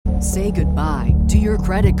Say goodbye to your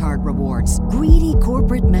credit card rewards. Greedy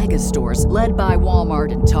corporate mega stores, led by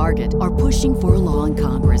Walmart and Target, are pushing for a law in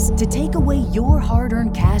Congress to take away your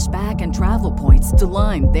hard-earned cash back and travel points to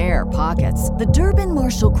line their pockets. The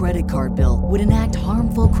Durbin-Marshall credit card bill would enact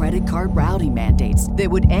harmful credit card routing mandates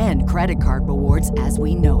that would end credit card rewards as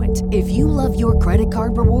we know it. If you love your credit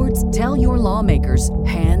card rewards, tell your lawmakers,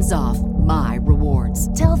 hands off my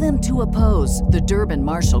rewards. Tell them to oppose the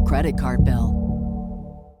Durbin-Marshall credit card bill.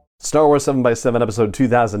 Star Wars 7x7, episode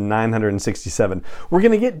 2967. We're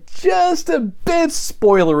going to get just a bit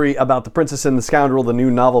spoilery about The Princess and the Scoundrel, the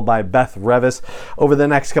new novel by Beth Revis, over the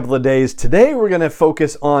next couple of days. Today we're going to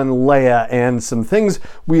focus on Leia and some things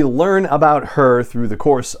we learn about her through the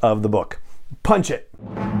course of the book. Punch it!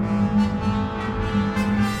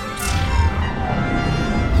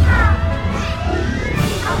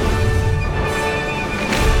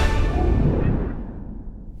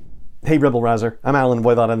 Hey Rebel Rouser, I'm Alan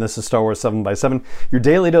Voivod and this is Star Wars 7x7, your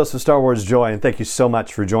daily dose of Star Wars joy, and thank you so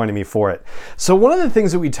much for joining me for it. So one of the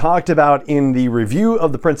things that we talked about in the review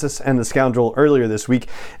of The Princess and the Scoundrel earlier this week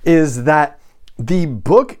is that the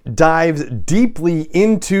book dives deeply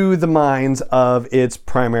into the minds of its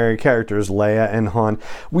primary characters, Leia and Han.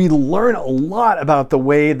 We learn a lot about the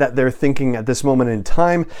way that they're thinking at this moment in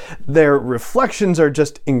time. Their reflections are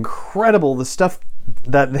just incredible. The stuff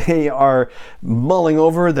that they are mulling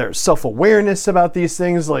over, their self-awareness about these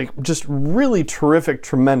things, like just really terrific,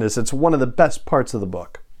 tremendous. It's one of the best parts of the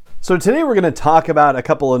book. So today we're going to talk about a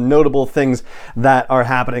couple of notable things that are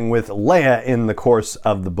happening with Leia in the course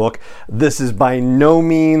of the book. This is by no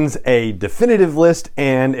means a definitive list,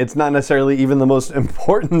 and it's not necessarily even the most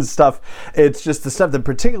important stuff. It's just the stuff that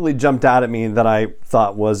particularly jumped out at me that I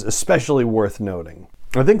thought was especially worth noting.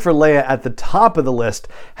 I think for Leia, at the top of the list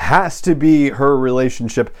has to be her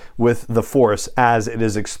relationship with the Force as it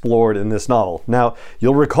is explored in this novel. Now,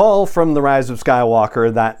 you'll recall from The Rise of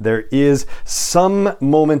Skywalker that there is some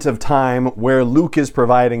moment of time where Luke is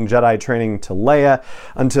providing Jedi training to Leia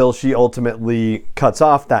until she ultimately cuts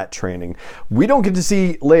off that training. We don't get to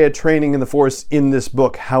see Leia training in the Force in this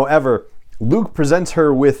book. However, Luke presents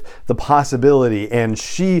her with the possibility, and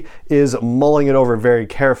she is mulling it over very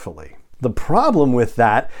carefully. The problem with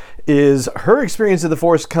that is her experience of the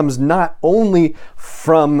Force comes not only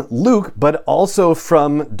from Luke, but also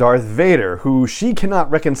from Darth Vader, who she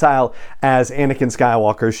cannot reconcile as Anakin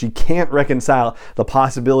Skywalker. She can't reconcile the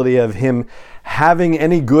possibility of him having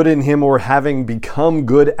any good in him or having become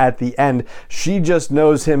good at the end. She just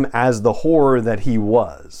knows him as the horror that he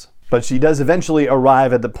was. But she does eventually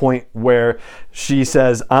arrive at the point where she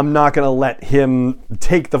says, I'm not going to let him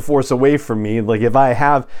take the Force away from me. Like, if I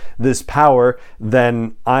have this power,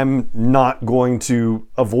 then I'm not going to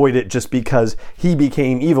avoid it just because he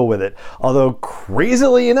became evil with it. Although,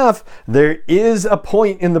 crazily enough, there is a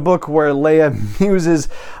point in the book where Leia muses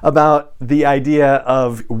about the idea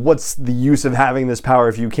of what's the use of having this power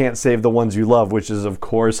if you can't save the ones you love, which is, of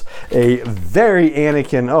course, a very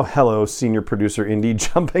Anakin, oh, hello, senior producer Indy,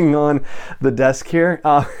 jumping on the desk here.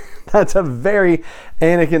 That's a very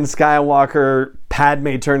Anakin Skywalker,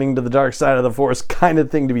 Padme turning to the dark side of the Force kind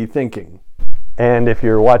of thing to be thinking. And if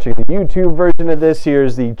you're watching the YouTube version of this,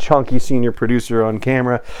 here's the chunky senior producer on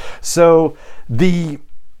camera. So the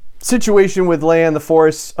situation with Leia and the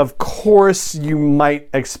Force, of course, you might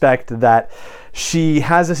expect that she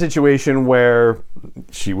has a situation where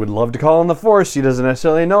she would love to call on the Force. She doesn't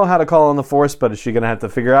necessarily know how to call on the Force, but is she going to have to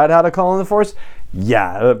figure out how to call on the Force?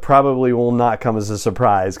 Yeah, it probably will not come as a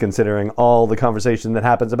surprise considering all the conversation that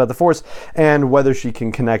happens about the Force and whether she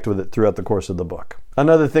can connect with it throughout the course of the book.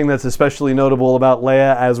 Another thing that's especially notable about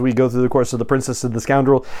Leia as we go through the course of The Princess and the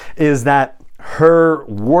Scoundrel is that her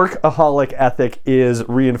workaholic ethic is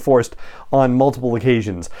reinforced on multiple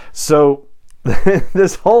occasions. So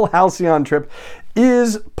this whole Halcyon trip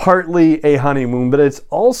is partly a honeymoon, but it's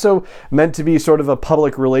also meant to be sort of a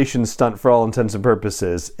public relations stunt for all intents and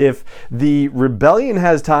purposes. If the rebellion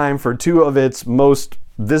has time for two of its most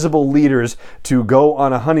visible leaders to go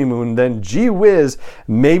on a honeymoon, then gee whiz,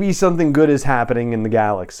 maybe something good is happening in the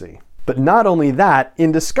galaxy. But not only that,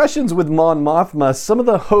 in discussions with Mon Mothma, some of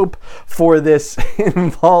the hope for this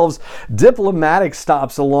involves diplomatic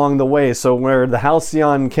stops along the way. So where the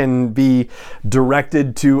Halcyon can be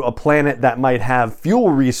directed to a planet that might have fuel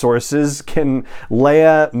resources, can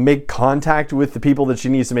Leia make contact with the people that she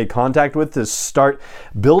needs to make contact with to start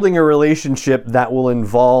building a relationship that will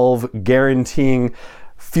involve guaranteeing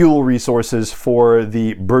fuel resources for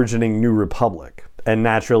the burgeoning New Republic? And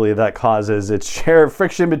naturally that causes its share of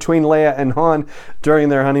friction between Leia and Han during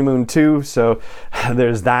their honeymoon too. So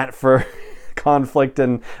there's that for conflict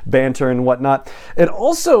and banter and whatnot. It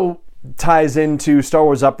also ties into Star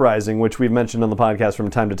Wars Uprising, which we've mentioned on the podcast from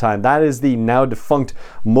time to time. That is the now defunct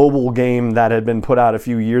mobile game that had been put out a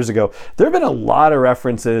few years ago. There have been a lot of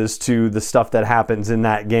references to the stuff that happens in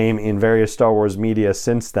that game in various Star Wars media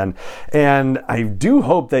since then. And I do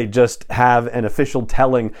hope they just have an official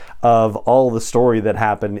telling of all the story that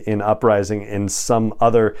happened in Uprising in some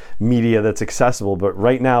other media that's accessible. But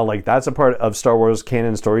right now, like, that's a part of Star Wars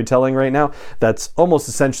canon storytelling right now that's almost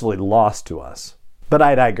essentially lost to us. But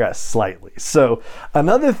I digress slightly. So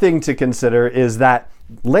another thing to consider is that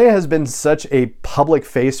Leia has been such a public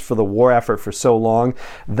face for the war effort for so long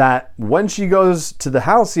that when she goes to the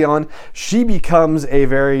Halcyon, she becomes a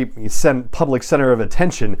very public center of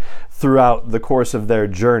attention throughout the course of their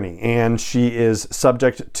journey. And she is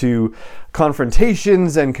subject to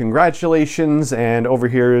confrontations and congratulations and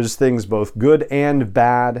overhears things both good and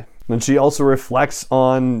bad. And she also reflects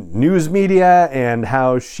on news media and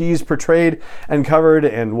how she's portrayed and covered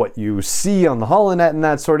and what you see on the holonet and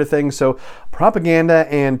that sort of thing. So propaganda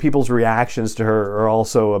and people's reactions to her are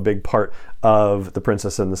also a big part of The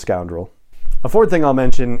Princess and the Scoundrel. A fourth thing I'll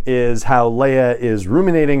mention is how Leia is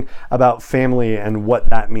ruminating about family and what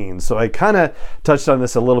that means. So I kind of touched on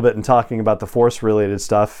this a little bit in talking about the Force-related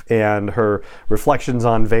stuff and her reflections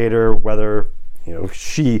on Vader, whether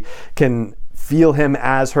she can feel him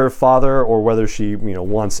as her father or whether she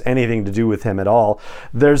wants anything to do with him at all.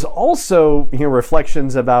 There's also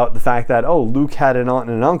reflections about the fact that Luke had an aunt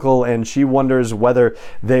and an uncle, and she wonders whether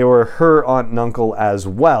they were her aunt and uncle as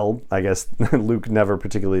well. I guess Luke never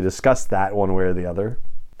particularly discussed that one way or the other.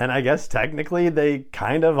 And I guess technically they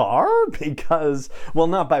kind of are because, well,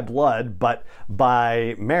 not by blood, but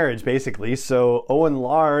by marriage, basically. So Owen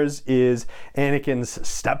Lars is Anakin's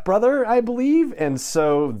stepbrother, I believe. And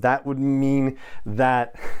so that would mean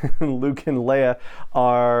that Luke and Leia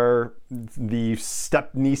are the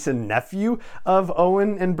step-niece and nephew of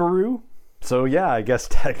Owen and Beru. So yeah, I guess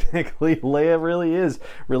technically Leia really is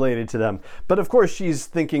related to them. But of course she's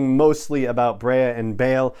thinking mostly about Breha and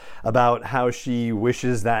Bail, about how she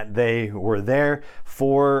wishes that they were there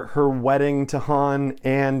for her wedding to Han,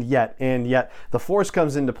 and yet the Force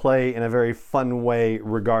comes into play in a very fun way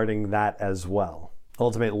regarding that as well.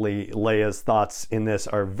 Ultimately, Leia's thoughts in this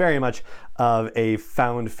are very much of a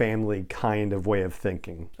found family kind of way of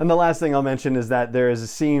thinking. And the last thing I'll mention is that there is a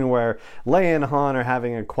scene where Leia and Han are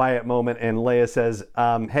having a quiet moment and Leia says,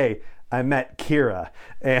 hey, I met Kira.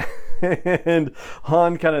 And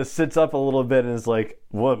Han kind of sits up a little bit and is like,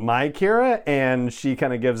 what, my Kira? And she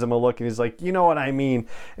kind of gives him a look and he's like, you know what I mean?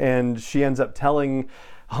 And she ends up telling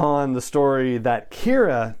Han the story that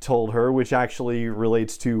Kira told her, which actually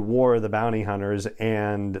relates to War of the Bounty Hunters,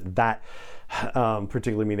 and that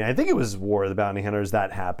particular meeting, I think it was War of the Bounty Hunters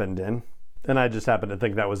that happened in. And I just happen to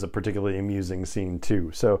think that was a particularly amusing scene too.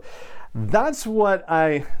 So that's what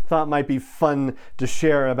I thought might be fun to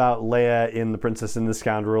share about Leia in The Princess and the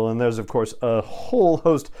Scoundrel. And there's, of course, a whole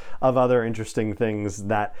host of other interesting things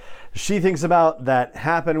that she thinks about that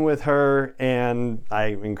happen with her. And I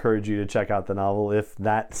encourage you to check out the novel if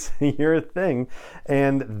that's your thing.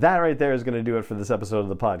 And that right there is going to do it for this episode of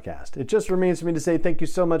the podcast. It just remains for me to say thank you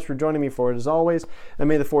so much for joining me for it as always. And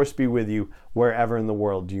may the Force be with you wherever in the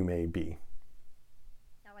world you may be.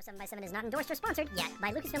 7x7 is not endorsed or sponsored yet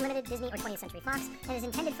by Lucasfilm Limited, Disney, or 20th Century Fox, and is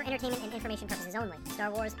intended for entertainment and information purposes only. Star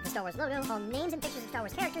Wars, the Star Wars logo, all names and pictures of Star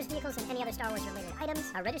Wars characters, vehicles, and any other Star Wars-related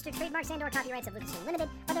items are registered trademarks and/or copyrights of Lucasfilm Limited,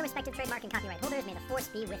 or their respective trademark and copyright holders. May the Force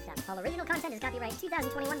be with them. All original content is copyright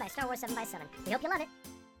 2021 by Star Wars 7x7. We hope you love it.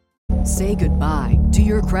 Say goodbye to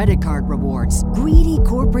your credit card rewards. Greedy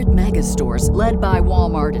corporate mega stores, led by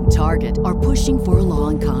Walmart and Target, are pushing for a law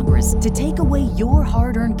in Congress to take away your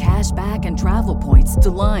hard-earned cash back and travel points to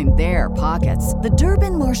line their pockets. The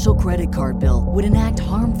Durbin-Marshall credit card bill would enact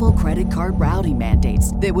harmful credit card routing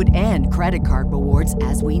mandates that would end credit card rewards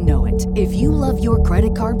as we know it. If you love your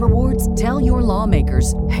credit card rewards, tell your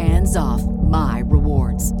lawmakers, hands off my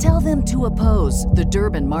rewards. Tell them to oppose the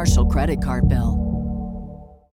Durbin-Marshall credit card bill.